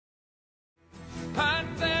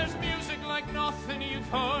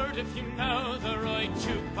word if you know the right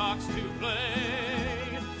jukebox to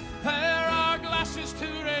play. There are glasses to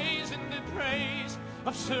raise in the praise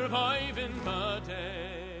of surviving the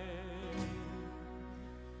day.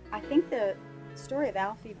 I think the story of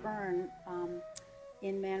Alfie Byrne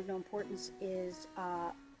in Man of No Importance is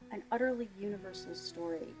an utterly universal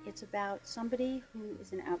story. It's about somebody who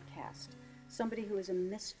is an outcast, somebody who is a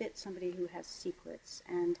misfit, somebody who has secrets,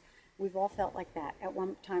 and we've all felt like that at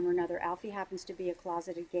one time or another. Alfie happens to be a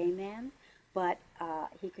closeted gay man, but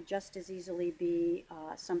he could just as easily be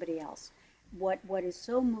somebody else. What is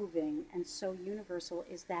so moving and so universal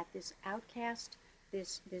is that this outcast,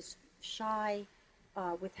 this shy,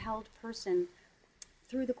 withheld person,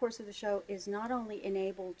 through the course of the show, is not only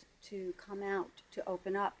enabled to come out, to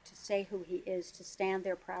open up, to say who he is, to stand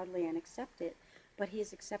there proudly and accept it, but he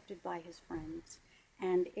is accepted by his friends.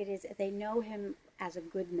 And they know him as a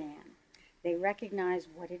good man. They recognize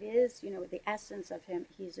what it is, the essence of him.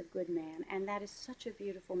 He's a good man. And that is such a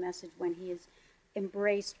beautiful message when he is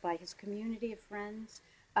embraced by his community of friends.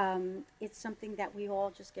 It's something that we all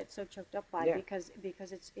just get so choked up by, because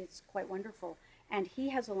it's quite wonderful. And he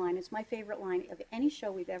has a line, it's my favorite line of any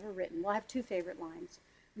show we've ever written. Well, I have two favorite lines.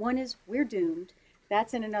 One is, "We're doomed."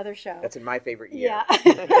 That's in another show. That's in my favorite year.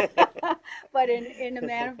 Yeah. But in A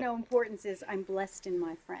Man of No Importance is, "I'm blessed in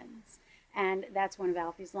my friends." And that's one of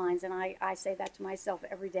Alfie's lines. And I say that to myself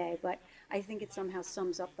every day. But I think it somehow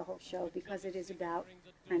sums up the whole show, because it is about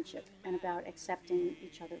friendship and about accepting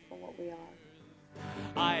each other for what we are.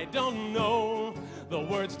 I don't know the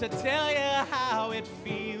words to tell you how it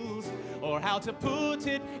feels, or how to put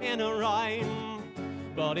it in a rhyme,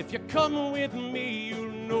 but if you come with me,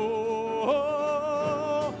 you'll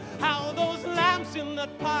know how those lamps in the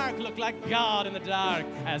park look like God in the dark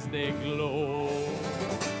as they glow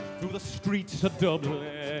through the streets of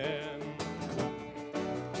Dublin.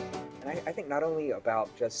 And I think not only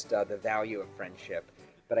about just the value of friendship,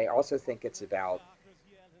 but I also think it's about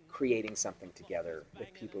creating something together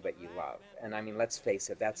with people that you love. And I mean, let's face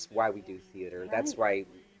it, that's why we do theater. Right. That's why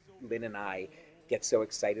Lynn and I get so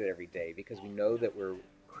excited every day, because we know that we're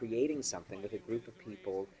creating something with a group of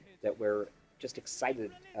people that we're just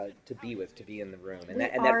excited to be with, to be in the room. And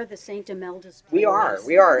we are the St. Imelda's players.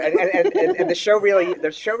 We are, and the show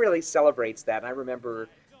really celebrates that. And I remember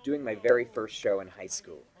doing my very first show in high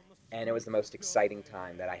school, and it was the most exciting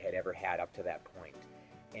time that I had ever had up to that point.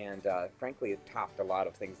 And frankly, it topped a lot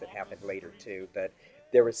of things that happened later too. But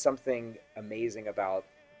there was something amazing about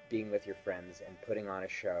being with your friends and putting on a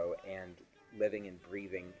show and living and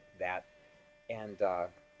breathing that. And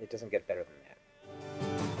it doesn't get better than that.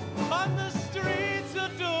 On the streets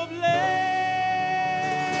of Dublin.